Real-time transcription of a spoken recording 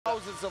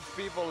Thousands of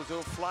people who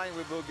are flying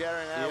with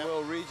Bulgaria and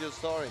will read your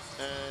stories.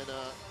 And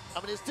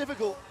I mean, it's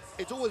difficult.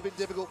 It's always been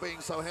difficult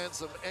being so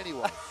handsome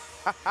anyway.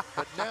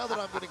 But now that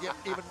I'm going to get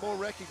even more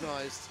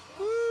recognized,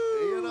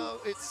 you know,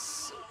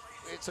 it's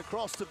a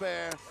cross to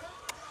bear.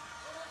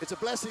 It's a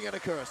blessing and a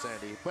curse,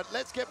 Andy. But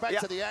let's get back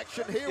to the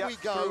action. Here we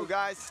go. True,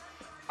 guys.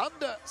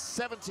 Under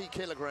 70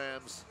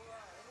 kilograms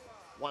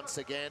once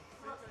again.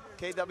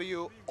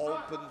 KW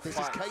Open. This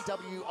is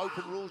KW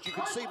Open rules. You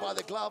can see by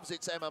the gloves,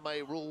 it's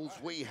MMA rules.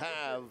 We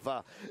have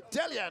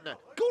Delyan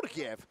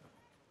Georgiev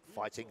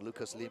fighting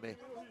Lucas Lima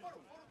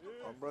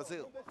from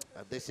Brazil.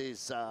 And this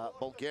is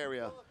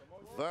Bulgaria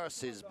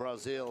versus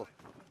Brazil.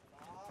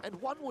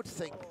 And one would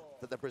think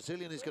that the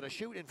Brazilian is going to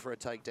shoot in for a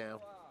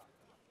takedown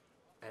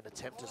and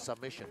attempt a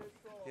submission.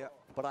 Yeah.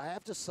 But I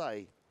have to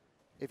say,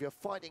 if you're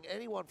fighting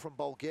anyone from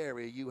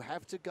Bulgaria, you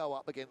have to go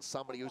up against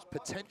somebody who's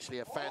potentially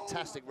a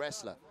fantastic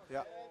wrestler.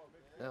 Yeah.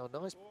 Now,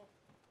 nice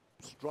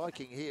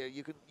striking here.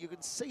 You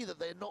can see that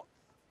they're not.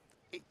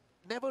 It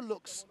never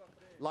looks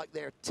like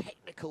they're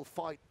technical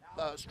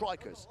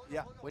strikers.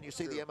 Yeah. When you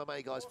see the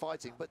MMA guys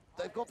fighting, but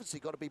they've obviously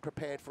got to be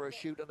prepared for a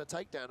shoot and a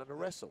takedown and a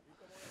wrestle.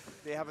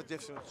 They have a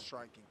different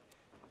striking,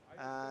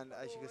 and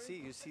as you can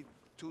see,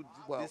 two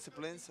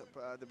disciplines: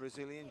 the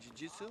Brazilian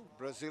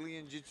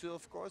Jiu-Jitsu,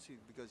 of course,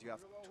 because you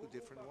have two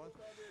different ones.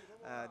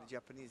 The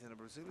Japanese and the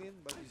Brazilian,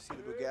 but you see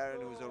the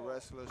Bulgarian, who's a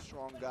wrestler,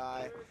 strong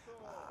guy,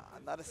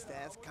 not a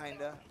stance,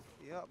 kinda,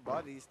 yeah,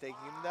 but he's taking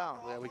him down.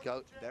 There we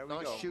go. There we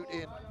nice go. shoot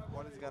in.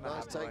 What is gonna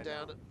nice happen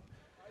takedown. right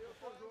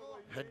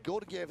And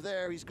Georgiev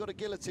there, he's got a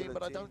guillotine,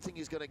 but I don't think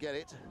he's going to get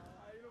it.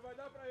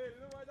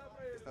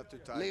 It's not too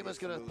tight. Lima's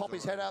going to pop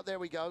his head out. There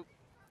we go.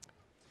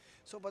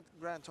 So, but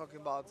Grant, talking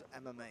about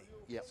MMA.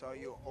 Yeah. So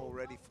you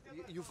already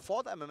you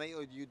fought MMA,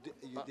 or you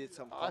did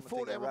some? I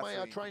fought MMA. Refereeing?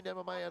 I trained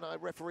MMA, and I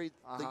refereed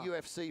the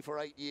UFC for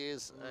 8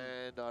 years,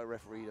 and I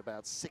refereed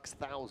about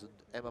 6,000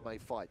 MMA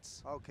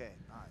fights. Okay,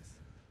 nice.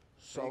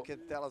 So you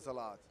can tell us a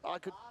lot. I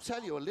could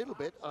tell you a little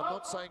bit. I'm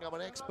not saying I'm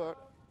an expert,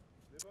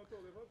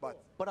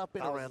 but I've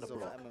been around the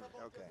block.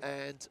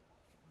 Okay. And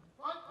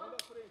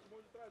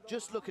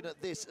just looking at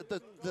this,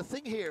 the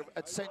thing here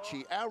at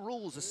SENSHI, our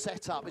rules are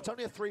set up. It's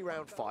only a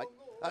 3-round fight.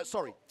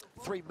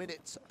 3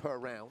 minutes per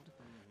round,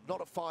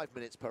 not at 5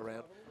 minutes per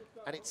round.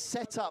 And it's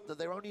set up that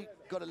they're only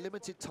got a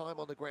limited time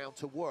on the ground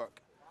to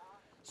work.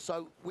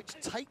 So, which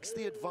takes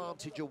the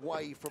advantage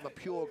away from a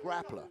pure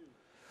grappler.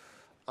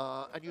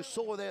 And you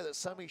saw there that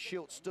Sammy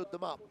Shields stood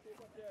them up.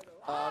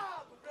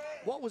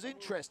 What was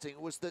interesting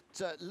was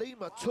that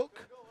Lima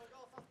took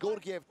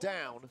Georgiev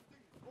down.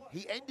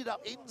 He ended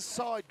up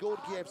inside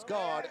Georgiev's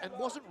guard and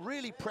wasn't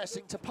really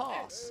pressing to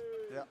pass.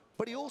 Yeah.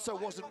 But he also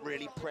wasn't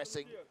really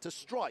pressing to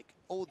strike,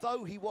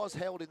 although he was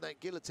held in that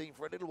guillotine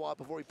for a little while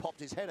before he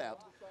popped his head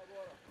out.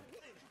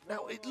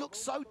 Now, it looks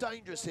so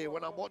dangerous here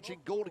when I'm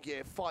watching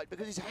Georgiev fight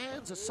because his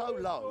hands are so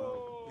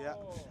low. Yeah,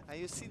 and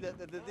you see the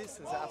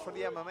distance. For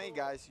the MMA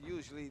guys,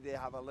 usually they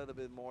have a little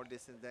bit more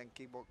distance than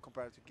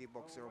compared to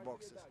kickboxers or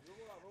boxers.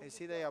 And you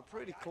see they are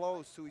pretty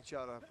close to each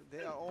other.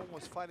 They are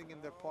almost fighting in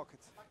their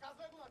pockets.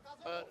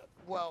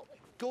 Well,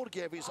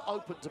 Georgiev is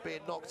open to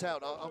being knocked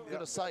out. I'm going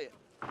to say it.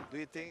 Do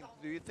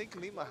you think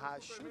Lima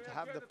should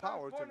have the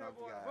power to knock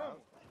the guy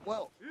out?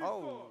 Well,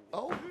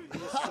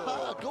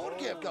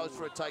 Georgiev goes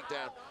for a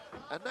takedown.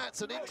 And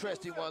that's an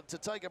interesting one to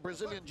take a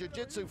Brazilian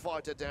Jiu-Jitsu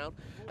fighter down,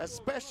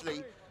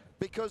 especially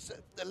because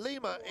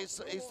Lima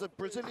is the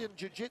Brazilian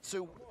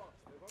Jiu-Jitsu.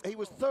 He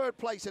was 3rd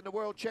place in the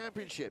World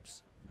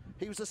Championships.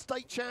 He was a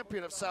state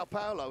champion of Sao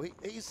Paulo.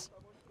 He's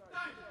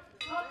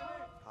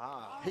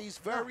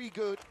very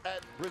good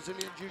at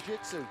Brazilian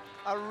Jiu-Jitsu.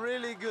 A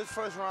really good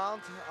first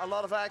round, a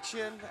lot of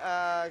action.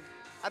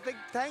 I think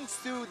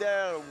thanks to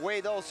their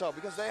weight also,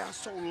 because they are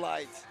so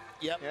light.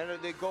 Yep. You know,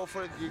 they go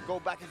for it, you go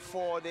back and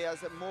forth, they are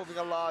moving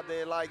a lot,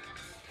 they the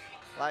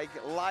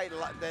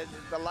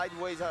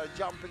lightweights are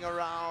jumping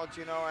around,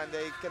 you know, and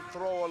they can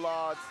throw a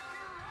lot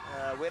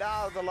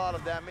without a lot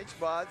of damage,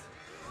 but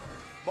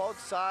both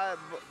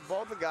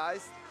the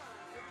guys,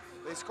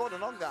 they scored a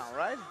knockdown,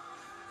 right?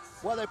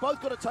 Well, they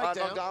both got a takedown.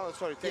 Knockdown,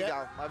 sorry,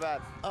 takedown, my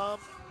bad.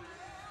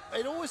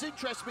 It always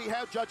interests me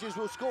how judges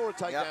will score a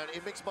takedown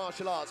in mixed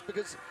martial arts,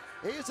 because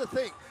here's the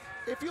thing.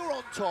 If you're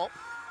on top,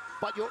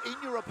 but you're in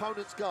your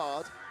opponent's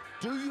guard,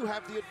 do you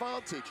have the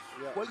advantage?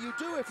 Yeah. Well, you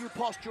do if you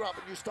posture up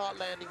and you start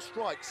landing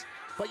strikes,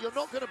 but you're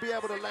not going to be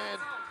able to land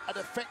an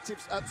effective,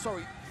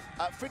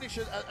 finish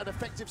an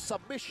effective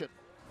submission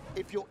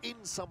if you're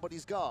in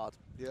somebody's guard.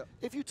 Yeah.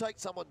 If you take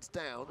someone's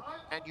down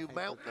and you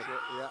mount them,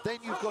 then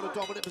you've got a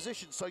dominant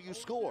position, so you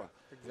score.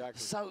 Exactly.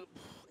 So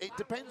it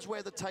depends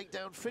where the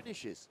takedown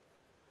finishes.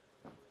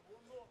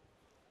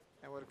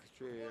 And what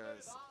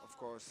experience, of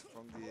course,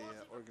 from the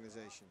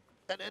organization.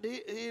 And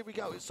here we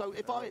go. So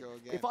if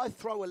I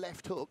throw a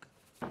left hook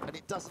and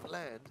it doesn't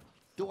land,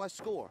 do I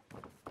score?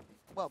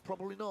 Well,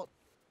 probably not.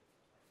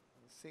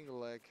 Single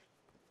leg.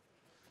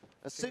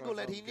 A single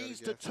leg. He needs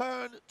to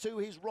turn to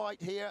his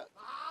right here,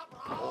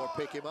 or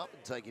pick him up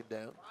and take him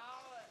down.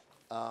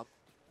 And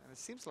it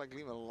seems like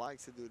Lima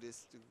likes to do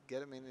this, to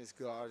get him in his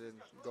guard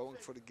and going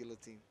for the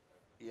guillotine.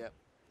 Yeah.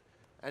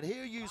 And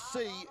here you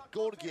see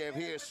Georgiev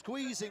here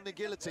squeezing the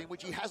guillotine,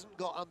 which he hasn't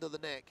got under the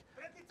neck.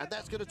 And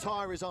that's going to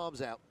tire his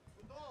arms out.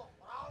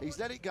 He's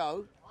let it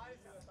go.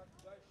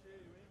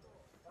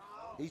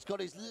 He's got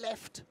his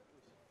left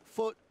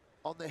foot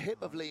on the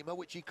hip of Lima,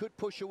 which he could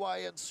push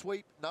away and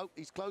sweep. Nope,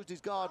 he's closed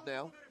his guard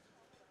now.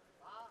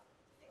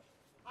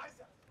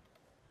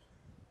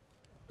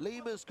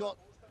 Lima's got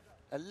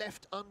a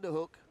left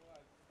underhook,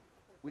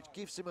 which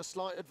gives him a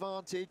slight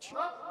advantage.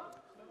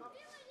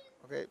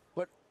 Okay.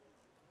 But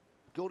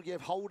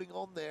Georgiev holding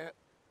on there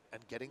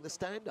and getting the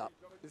stand up.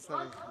 There's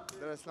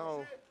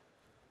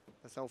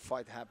no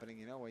fight happening,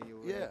 you know, when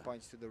you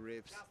punch to the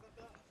ribs.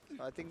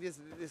 So I think this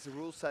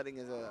rule setting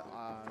is a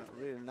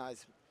really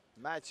nice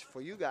match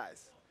for you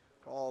guys,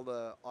 for all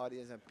the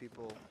audience and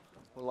people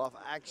who love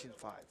action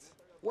fights.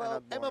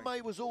 Well,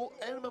 MMA was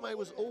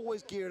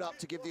always geared up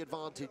to give the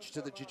advantage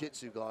to the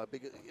jiu-jitsu guy,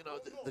 because you know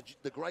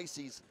the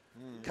Gracies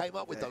came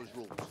up with those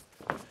rules.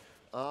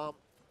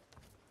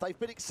 They've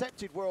been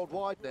accepted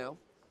worldwide now.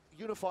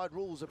 Unified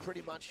rules are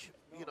pretty much,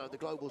 you know, the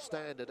global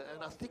standard,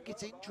 and I think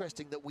it's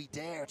interesting that we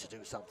dare to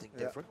do something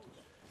different.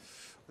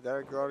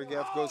 There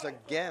Georgiev goes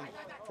again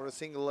for a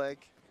single leg.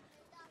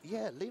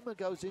 Yeah, Lima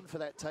goes in for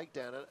that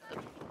takedown.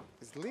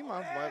 It's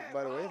Lima,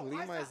 by the way.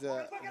 Lima is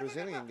a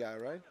Brazilian guy,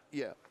 right?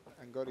 Yeah.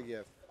 And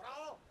Georgiev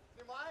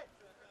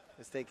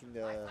is taking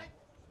the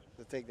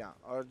takedown,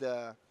 or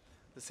the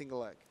single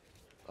leg.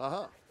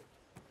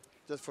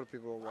 Just for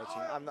people who are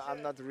watching.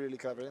 I'm not really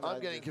clever.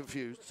 I'm getting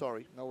confused,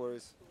 sorry. No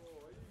worries.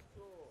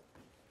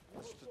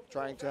 Just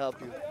trying to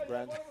help you,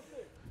 Brand.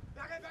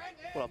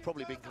 Well, I've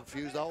probably been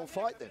confused the whole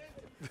fight then.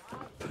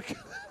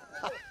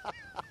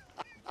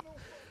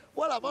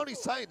 Well, I'm only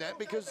saying that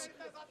because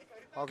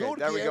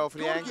there we go for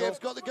the angle. Georgiev's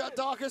got the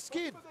darker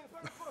skin.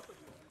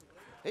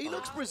 He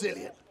looks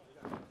Brazilian.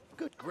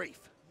 Good grief.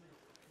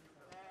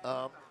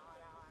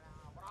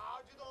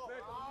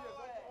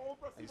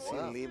 You see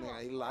Lima,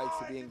 he likes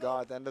to be in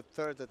guard, and the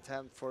third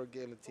attempt for a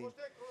guillotine.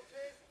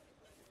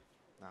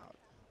 Now,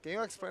 can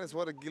you explain us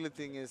what a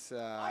guillotine is,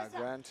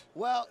 Grant?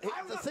 Well,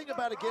 the thing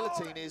about a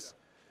guillotine is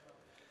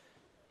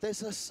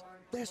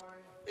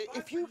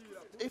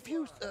if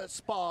you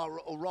spar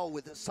or roll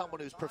with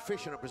someone who's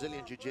proficient at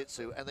Brazilian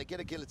Jiu-Jitsu and they get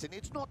a guillotine,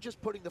 it's not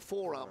just putting the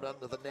forearm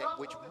under the neck,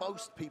 which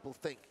most people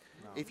think.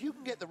 No. If you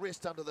can get the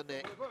wrist under the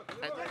neck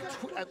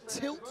and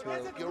tilt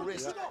your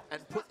wrist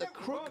and put the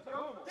crook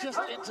just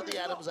into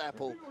the Adam's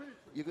apple,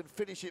 you can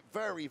finish it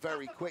very,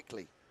 very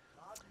quickly.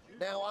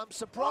 Now, I'm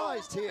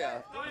surprised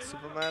here.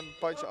 Superman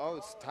punch. Oh,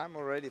 it's time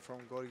already from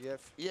Georgiev.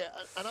 Yeah,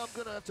 and I'm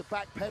going to have to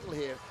backpedal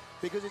here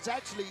because it's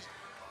actually,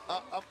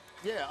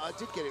 yeah, I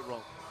did get it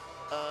wrong.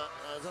 I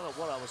don't know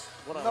what I was.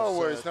 No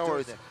worries.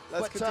 There.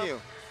 Let's continue.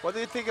 What do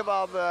you think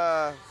about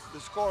the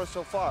score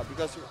so far?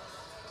 Because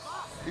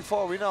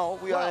before we know,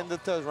 we are in the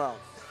third round.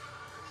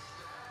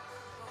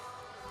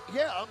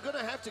 Yeah, I'm going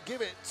to have to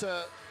give it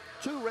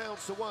 2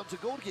 rounds to 1 to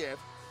Georgiev,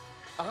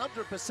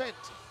 100%.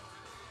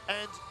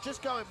 And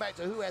just going back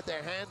to who had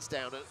their hands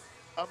down,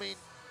 I mean,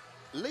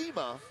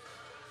 Lima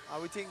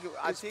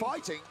is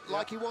fighting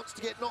like he wants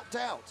to get knocked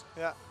out.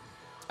 Yeah.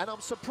 And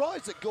I'm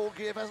surprised that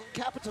Georgiev hasn't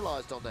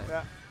capitalized on that.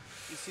 Yeah.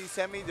 You see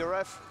Sammy, the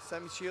ref,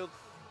 Sammy Shield,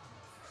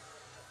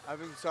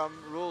 having some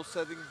rules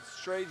setting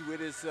straight with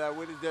his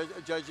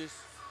judges.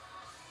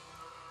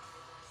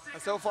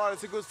 And so far,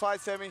 it's a good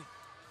fight, Sammy.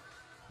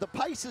 The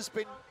pace has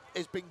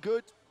been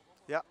good.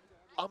 Yeah.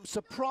 I'm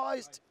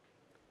surprised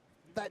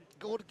that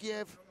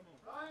Georgiev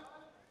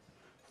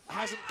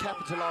hasn't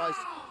capitalized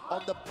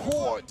on the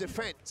poor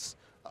defense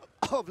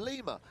of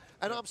Lima.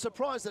 And I'm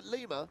surprised that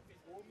Lima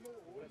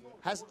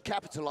hasn't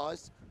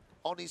capitalized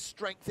on his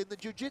strength in the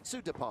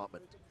jiu-jitsu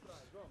department.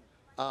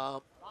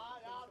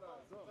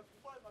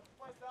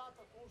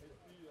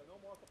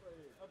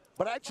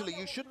 But actually,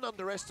 you shouldn't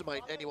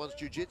underestimate anyone's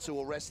jiu-jitsu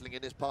or wrestling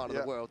in this part of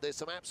the world. There's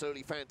some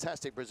absolutely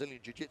fantastic Brazilian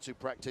jiu-jitsu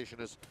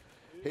practitioners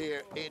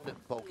here in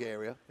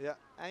Bulgaria. Yeah,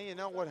 and you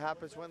know what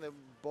happens when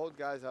both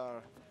guys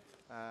are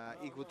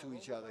equal to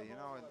each other, you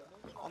know, and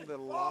on the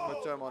longer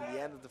term, on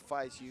the end of the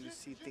fights, you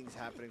see things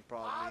happening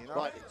probably, you know.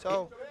 Right.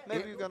 So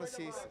maybe you're gonna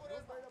see.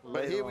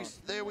 But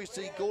there we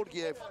see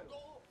Georgiev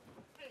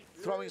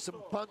throwing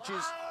some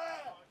punches.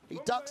 He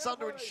ducks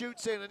under and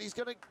shoots in, and he's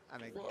gonna.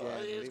 And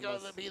again, he's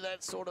going to be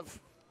that sort of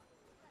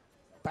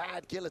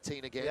bad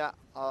guillotine again. Yeah,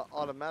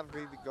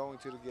 automatically going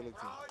to the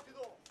guillotine.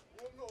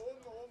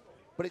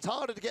 But it's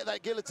harder to get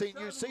that guillotine.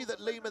 You see that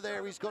Lima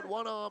there, he's got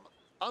one arm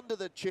under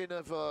the chin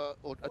of, or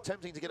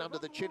attempting to get under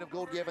the chin of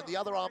Georgiev, and the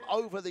other arm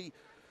over the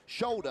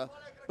shoulder.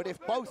 But if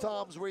both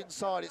arms were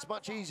inside, it's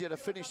much easier to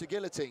finish the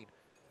guillotine.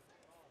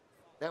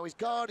 Now his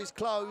guard is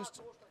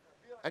closed,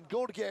 and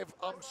Georgiev,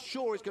 I'm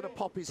sure, is going to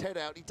pop his head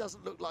out. He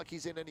doesn't look like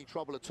he's in any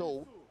trouble at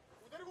all.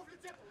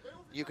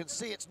 You can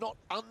see it's not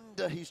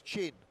under his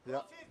chin.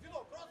 Yeah.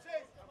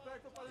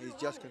 He's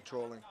just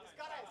controlling.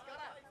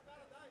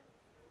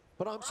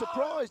 But I'm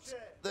surprised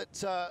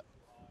that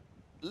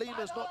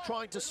Lima's not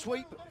trying to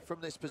sweep from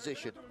this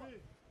position.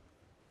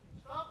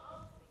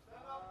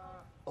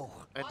 Oh,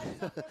 And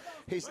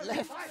his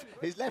left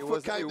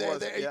foot came there.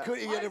 He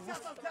had an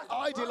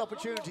ideal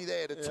opportunity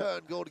there to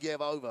turn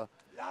Georgiev over.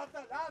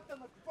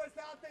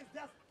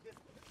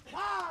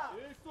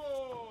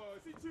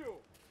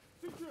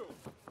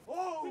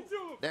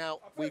 Now,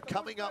 we're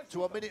coming up to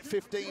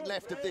 1:15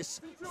 left of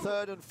this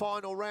third and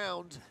final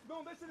round.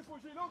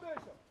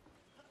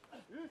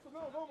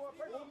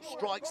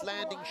 Strikes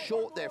landing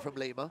short there from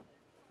Lima.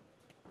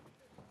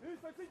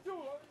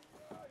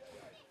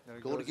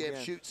 Georgiev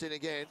shoots in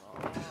again.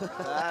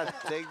 That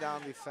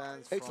takedown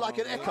defense. It's like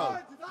an echo.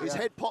 His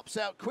head pops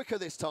out quicker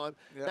this time.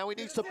 Now he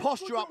needs to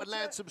posture up and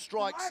land some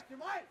strikes.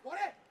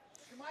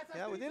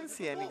 Yeah, we didn't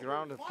see any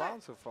ground and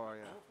pound so far.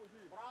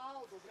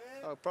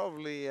 Oh,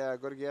 probably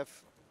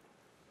Georgiev.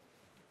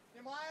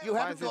 You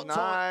haven't got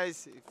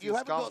nice. You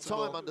haven't got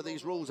time under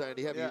these rules,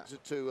 Andy, have you,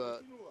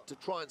 to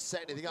try and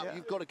set anything up?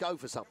 You've got to go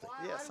for something.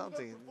 Yeah,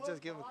 something.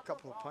 Just give him a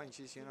couple of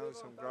punches, you know,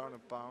 some ground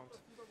and pound,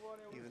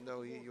 even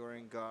though you're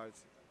in guard.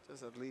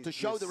 Just at least to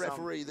show the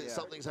referee that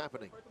something's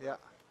happening. Yeah.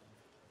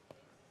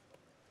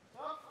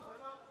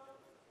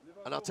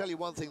 And I'll tell you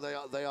one thing: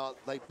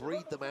 they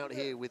breed them out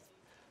here with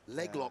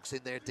leg locks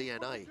in their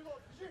DNA.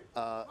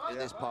 In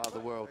this part of the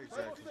world.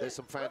 Exactly. There's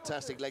some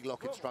fantastic leg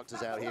lock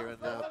instructors out here.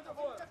 And that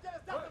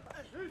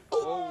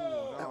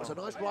was a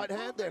nice right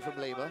hand there from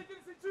Lima.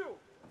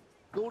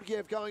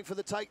 Georgiev going for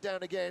the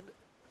takedown again.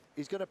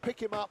 He's going to pick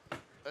him up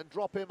and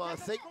drop him, I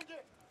think.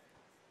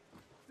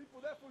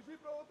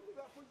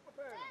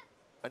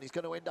 And he's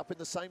going to end up in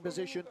the same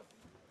position.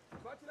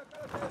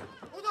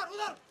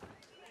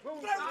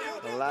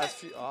 The last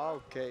few,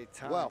 okay,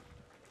 time. Well.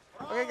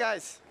 Okay,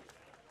 guys.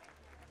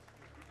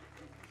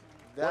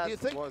 What do you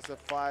think? Was a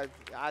fight.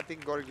 I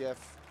think Georgiev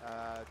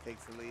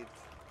takes the lead.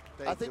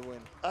 The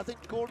win. I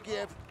think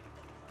Georgiev,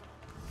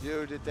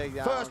 the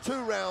takedown. First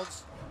 2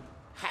 rounds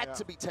had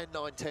to be 10-9,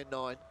 10-9.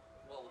 Well,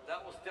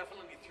 that was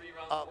definitely 3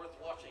 rounds worth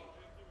watching.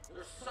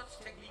 There's such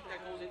technique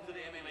that goes into the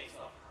MMA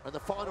stuff. And the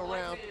final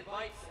round.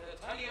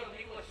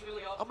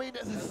 I mean,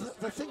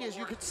 the thing is,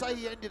 you could say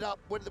he ended up,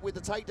 with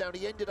the takedown,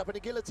 he ended up in a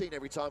guillotine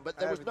every time, but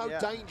there was no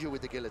danger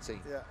with the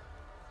guillotine. Yeah.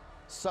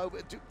 So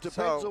it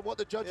depends on what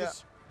the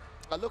judges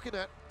are looking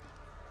at.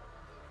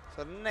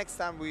 So next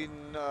time we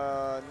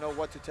know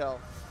what to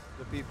tell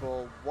the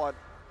people,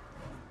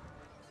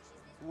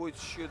 which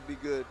should be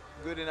good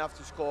enough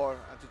to score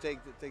and to take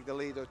the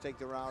lead or take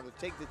the round or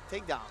take the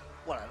takedown.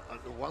 Well,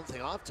 the one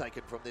thing I've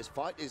taken from this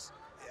fight is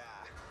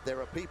there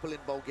are people in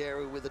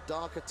Bulgaria with a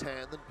darker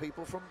tan than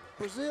people from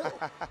Brazil.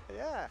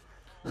 Yeah,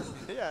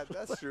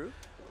 that's true.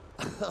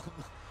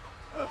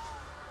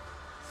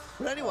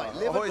 But anyway, live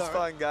and learn. Always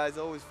fun, guys.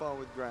 Always fun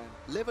with Grant.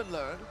 Live and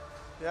learn.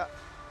 Yeah.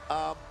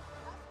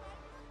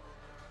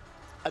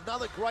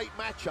 Another great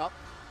matchup,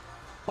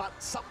 but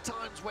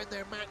sometimes when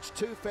they're matched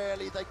too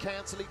fairly, they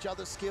cancel each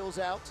other's skills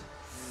out.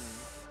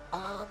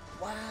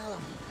 Well,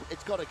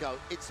 it's got to go.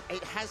 It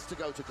has to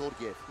go to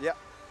Georgiev. Yeah,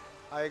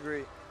 I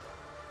agree.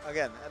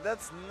 Again,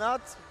 that's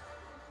not.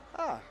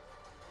 I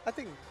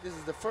think this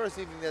is the first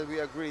evening that we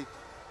agreed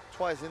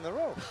twice in a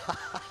row.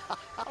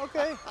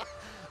 Okay.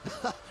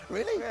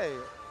 Really? Okay.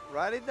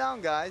 Write it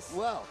down, guys.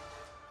 Well,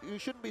 you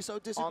shouldn't be so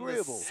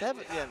disagreeable.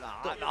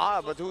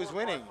 But who is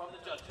winning?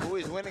 Who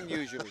is winning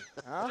usually?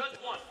 Huh? Judge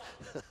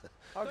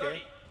 1.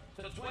 Okay.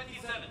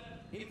 30-27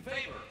 in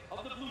favor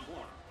of the blue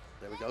corner.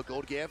 There we go,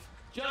 Georgiev.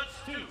 Judge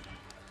 2.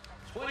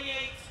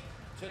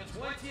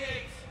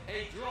 28-28,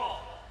 a draw.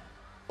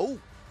 Oh.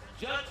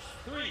 Judge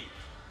 3.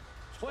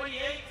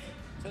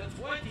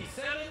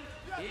 28-27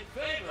 in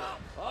favor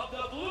of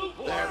the blue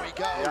corner. There we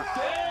go.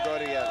 Yeah.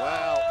 Georgiev.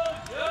 Wow.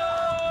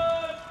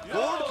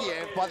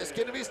 Georgiev by the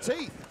skin of his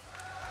teeth.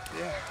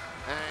 Yeah.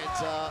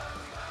 And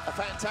a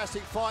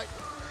fantastic fight.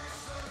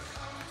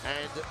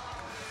 And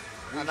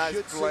a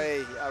nice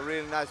play, a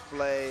really nice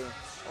play,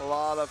 a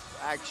lot of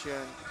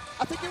action.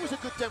 I think it was a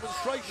good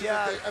demonstration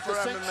of the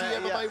SENSHI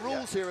MMA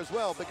rules here as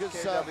well, because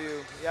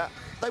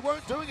they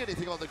weren't doing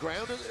anything on the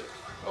ground. And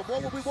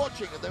what were we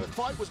watching? And the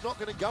fight was not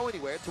going to go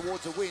anywhere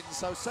towards a win,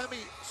 so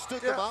Sammy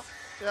stood them up,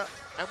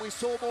 and we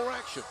saw more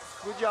action.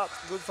 Good job,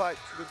 good fight,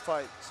 good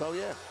fight. So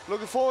yeah.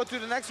 Looking forward to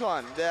the next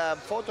one. The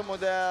photo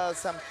model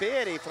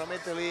Samperi from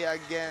Italy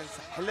against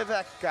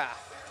Helvetica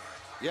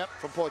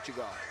from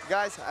Portugal.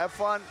 Guys, have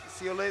fun.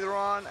 See you later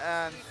on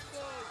and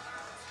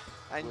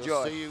enjoy.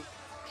 We'll see you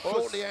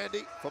shortly,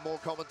 Andy, for more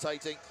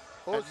commentating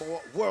and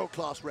more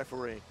world-class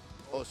refereeing.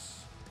 And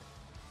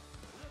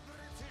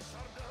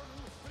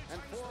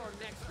for our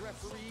next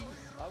referee,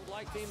 I would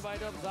like to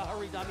invite up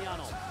Zahari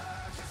Damiano.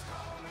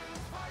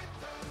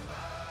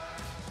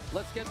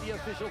 Let's get the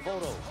official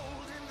photo.